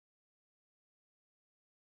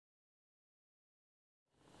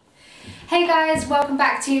Hey guys, welcome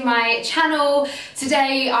back to my channel.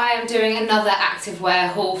 Today I am doing another activewear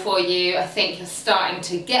haul for you. I think you're starting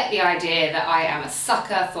to get the idea that I am a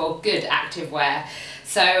sucker for good activewear.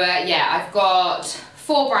 So yeah, I've got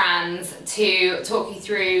 4 brands to talk you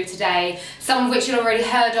through today, some of which you've already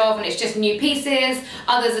heard of and it's just new pieces,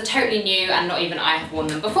 others are totally new and not even I have worn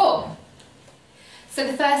them before. So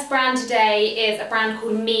the first brand today is a brand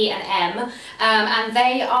called Me and M, and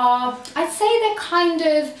they are, I'd say they're kind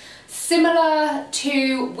of similar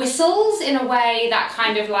to Whistles in a way, that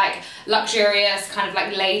kind of like luxurious, kind of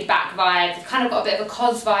like laid back vibe. They've kind of got a bit of a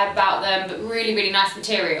COS vibe about them, but really, really nice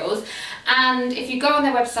materials. And if you go on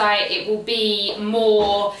their website, it will be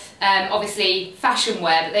more obviously fashion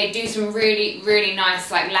wear, but they do some really, really nice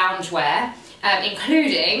like lounge wear,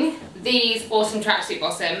 including these awesome tracksuit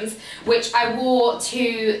bottoms, which I wore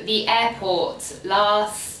to the airport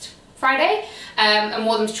last Friday and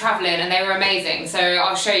wore them to travel in, and they were amazing. So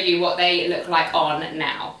I'll show you what they look like on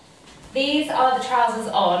now. These are the trousers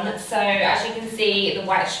on, so as you can see the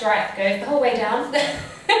white stripe goes the whole way down.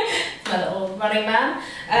 My little running man.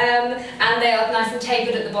 And they are nice and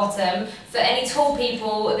tapered at the bottom. For any tall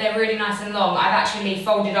people, they're really nice and long. I've actually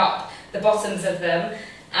folded up the bottoms of them.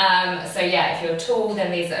 So yeah, if you're tall,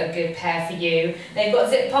 then these are a good pair for you. They've got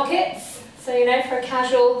zip pockets, so you know, for a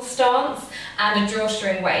casual stance, and a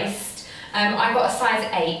drawstring waist. I got a size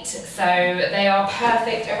 8, so they are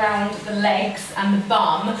perfect around the legs and the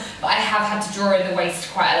bum, but I have had to draw in the waist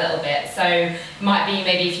quite a little bit, so might be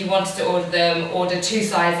maybe if you wanted to order them, order 2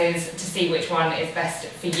 sizes to see which one is best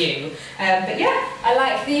for you. But yeah, I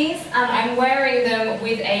like these, and I'm wearing them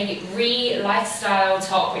with a Lifestyle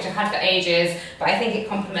top, which I've had for ages, but I think it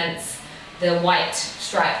complements the white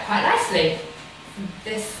stripe quite nicely.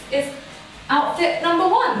 This is outfit number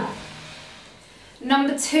 1.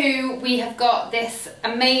 Number 2, we have got this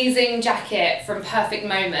amazing jacket from Perfect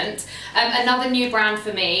Moment, another new brand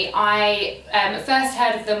for me. I first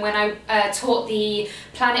heard of them when I taught the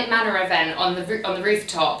Planet Manor event on the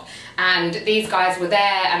rooftop, and these guys were there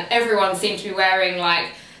and everyone seemed to be wearing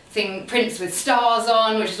like prints with stars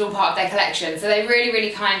on, which is all part of their collection. So they really,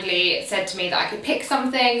 really kindly said to me that I could pick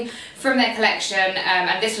something from their collection,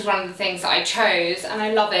 and this was one of the things that I chose, and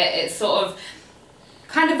I love it. It's sort of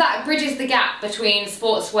kind of that bridges the gap between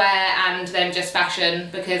sportswear and then just fashion,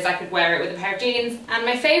 because I could wear it with a pair of jeans. And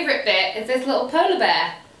my favourite bit is this little polar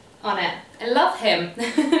bear on it. I love him.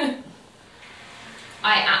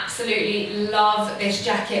 I absolutely love this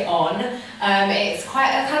jacket on. It's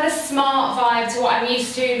quite a kind of smart vibe to what I'm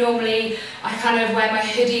used to. Normally I kind of wear my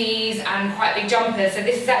hoodies and quite big jumpers, so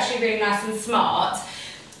this is actually really nice and smart.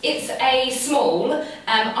 It's a small.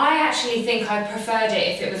 I actually think I preferred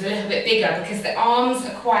it if it was a little bit bigger, because the arms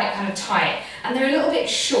are quite kind of tight and they're a little bit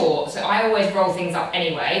short, so I always roll things up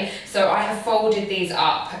anyway, so I have folded these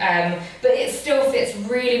up, but it still fits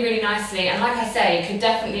really, really nicely, and like I say, it could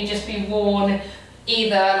definitely just be worn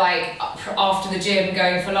either like after the gym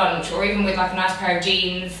going for lunch, or even with like a nice pair of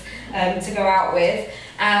jeans to go out with.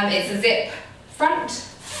 It's a zip front.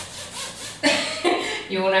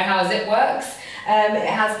 You all know how a zip works. It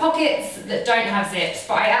has pockets that don't have zips,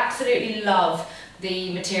 but I absolutely love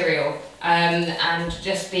the material and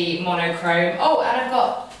just the monochrome. Oh, and I've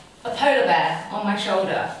got a polar bear on my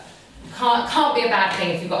shoulder. Can't be a bad thing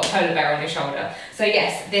if you've got a polar bear on your shoulder. So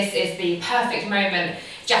yes, this is the Perfect Moment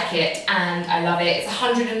jacket and I love it. It's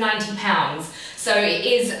 £190. So it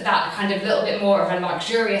is that kind of little bit more of a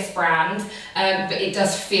luxurious brand, but it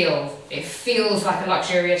feels like a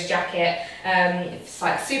luxurious jacket. It's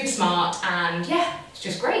like super smart, and yeah, it's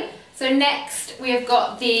just great. So next we have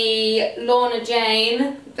got the Lorna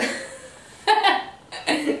Jane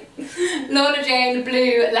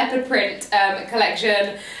blue leopard print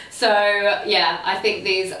collection. So yeah, I think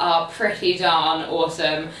these are pretty darn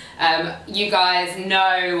awesome. You guys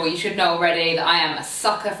know, or you should know already, that I am a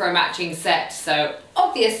sucker for a matching set, so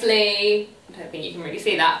obviously, I don't think you can really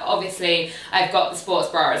see that, but obviously I've got the sports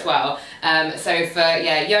bra as well. So for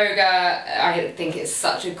yeah, yoga, I think it's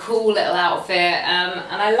such a cool little outfit, and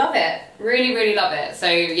I love it. Really, really love it. So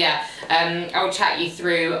yeah, I'll chat you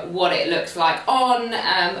through what it looks like on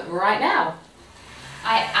right now.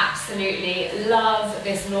 I absolutely love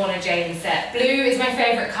this Lorna Jane set. Blue is my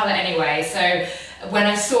favourite colour anyway, so when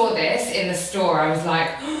I saw this in the store I was like,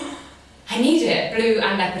 oh, I need it. Blue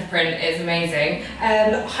and leopard print is amazing.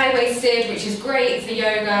 High-waisted, which is great for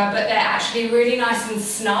yoga, but they're actually really nice and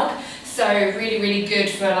snug, so really, really good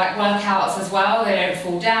for like workouts as well. They don't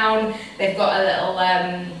fall down. They've got a little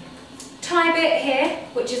tie bit here,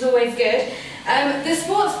 which is always good. The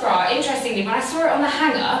sports bra, interestingly, when I saw it on the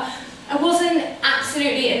hanger, I wasn't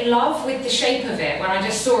absolutely in love with the shape of it. When I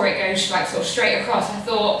just saw it go like sort of straight across, I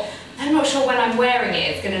thought, I'm not sure when I'm wearing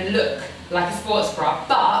it it's going to look like a sports bra,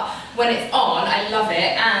 but when it's on I love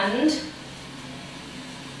it, and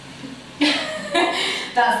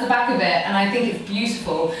that's the back of it, and I think it's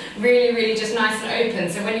beautiful. Really, really just nice and open,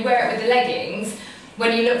 so when you wear it with the leggings,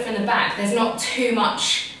 when you look from the back, there's not too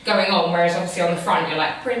much going on, whereas obviously on the front you're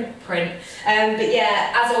like print. But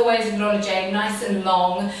yeah, as always with Lorna Jane, nice and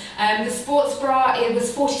long. The sports bra, it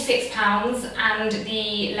was £46 and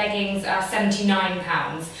the leggings are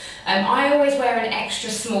 £79. I always wear an extra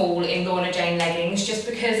small in Lorna Jane leggings just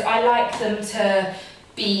because I like them to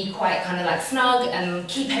be quite kind of like snug and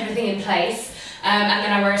keep everything in place. And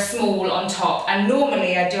then I wear a small on top, and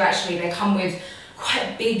normally I do actually, they come with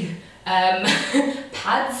quite big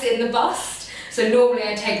pads in the bust. So normally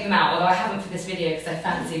I take them out, although I haven't for this video because I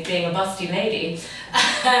fancy being a busty lady.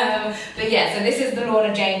 But yeah, so this is the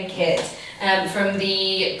Lorna Jane kit from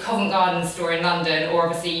the Covent Garden store in London, or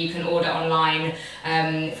obviously you can order online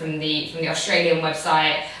from the Australian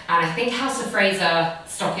website, and I think House of Fraser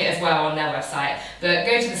stock it as well on their website. But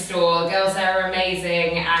go to the store, the girls there are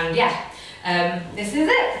amazing, and yeah, this is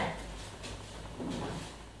it.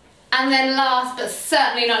 And then last but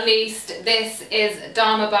certainly not least, this is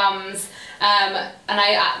Dharma Bums.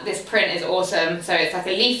 And this print is awesome, so it's like a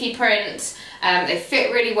leafy print, they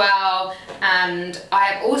fit really well, and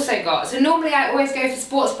I've also got, so normally I always go for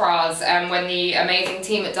sports bras when the amazing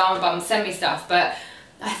team at Dharma Bums send me stuff, but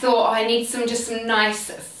I thought I need just some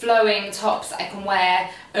nice flowing tops I can wear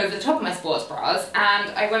over the top of my sports bras,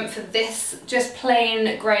 and I went for this just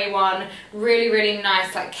plain grey one, really, really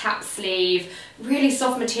nice like cap sleeve, really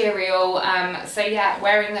soft material, so yeah,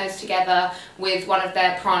 wearing those together with one of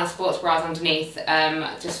their Prana sports bras underneath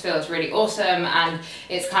just feels really awesome, and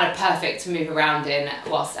it's kind of perfect to move around in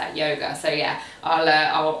whilst at yoga. So yeah,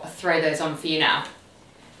 I'll throw those on for you now.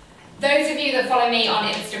 Those of you that follow me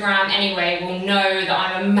on Instagram anyway will know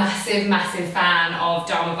that I'm a massive, massive fan of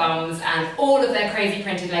Dharma Bums and all of their crazy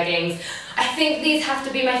printed leggings. I think these have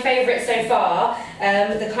to be my favourite so far,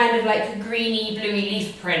 the kind of like greeny, bluey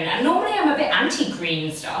leaf print. And normally I'm a bit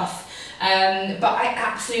anti-green stuff, but I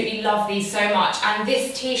absolutely love these so much. And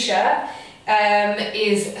this t-shirt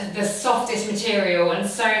is the softest material and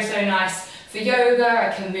so nice. For yoga,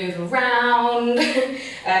 I can move around.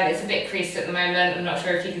 It's a bit creased at the moment, I'm not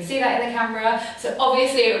sure if you can see that in the camera, so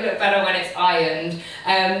obviously it would look better when it's ironed.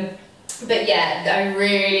 But yeah, I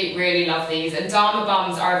really, really love these, and Dharma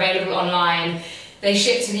Bums are available online. They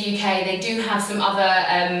ship to the UK, they do have some other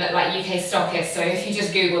like UK stockists, so if you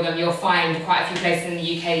just Google them you'll find quite a few places in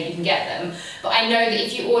the UK that you can get them. But I know that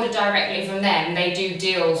if you order directly from them, they do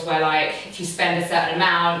deals where like if you spend a certain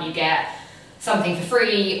amount you get something for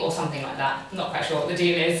free or something like that. I'm not quite sure what the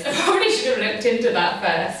deal is. I probably should have looked into that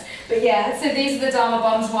first. But yeah, so these are the Dharma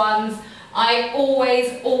Bums ones. I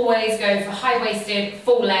always go for high-waisted,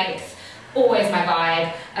 full length, always my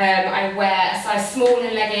vibe. I wear a size small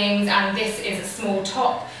in leggings, and this is a small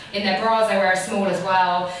top. In their bras I wear a small as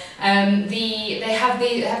well. They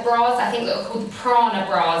have bras, I think, that are called the Prana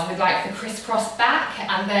bras with like the crisscross back,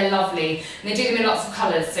 and they're lovely. And they do them in lots of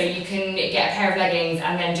colours, so you can get a pair of leggings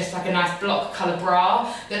and then just like a nice block colour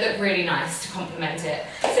bra that look really nice to complement it.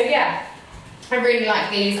 So yeah, I really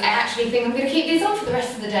like these. I actually think I'm going to keep these on for the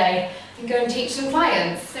rest of the day and go and teach some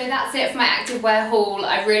clients. So that's it for my activewear haul.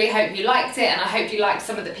 I really hope you liked it, and I hope you liked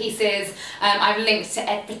some of the pieces. I've linked to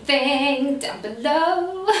everything down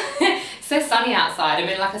below. It's so sunny outside, I'm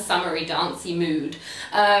in like a summery dancey mood.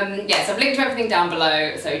 Yeah, so I've linked to everything down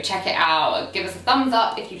below, so check it out. Give us a thumbs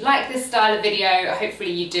up if you like this style of video,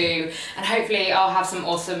 hopefully you do, and hopefully I'll have some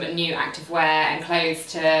awesome new activewear and clothes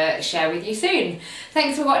to share with you soon.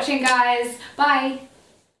 Thanks for watching guys, bye!